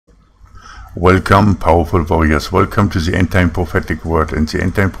Welcome, powerful warriors. Welcome to the End Time Prophetic Word. And the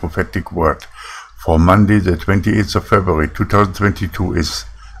End Time Prophetic Word for Monday, the 28th of February 2022 is,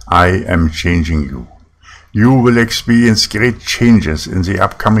 I am changing you. You will experience great changes in the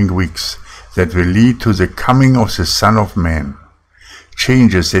upcoming weeks that will lead to the coming of the Son of Man.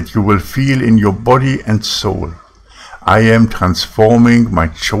 Changes that you will feel in your body and soul. I am transforming my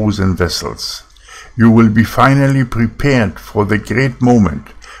chosen vessels. You will be finally prepared for the great moment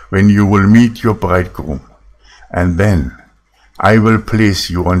when you will meet your bridegroom, and then I will place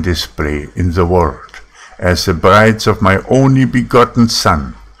you on display in the world as the brides of my only begotten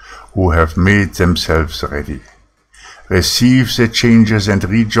Son, who have made themselves ready. Receive the changes and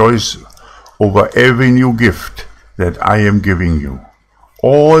rejoice over every new gift that I am giving you.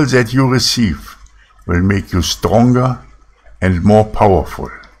 All that you receive will make you stronger and more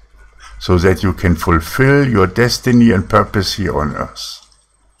powerful, so that you can fulfill your destiny and purpose here on earth.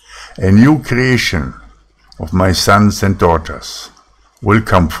 A new creation of my sons and daughters will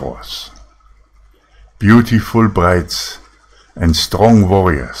come forth. Beautiful brides and strong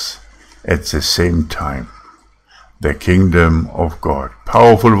warriors at the same time. The kingdom of God.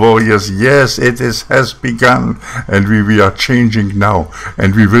 Powerful warriors, yes, has begun, and we are changing now,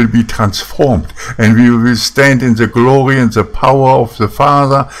 and we will be transformed, and we will stand in the glory and the power of the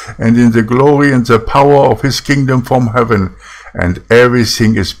Father, and in the glory and the power of His kingdom from heaven. And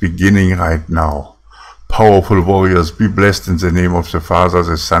everything is beginning right now. Powerful warriors, be blessed in the name of the Father,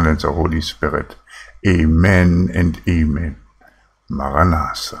 the Son, and the Holy Spirit. Amen and amen.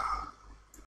 Maranatha.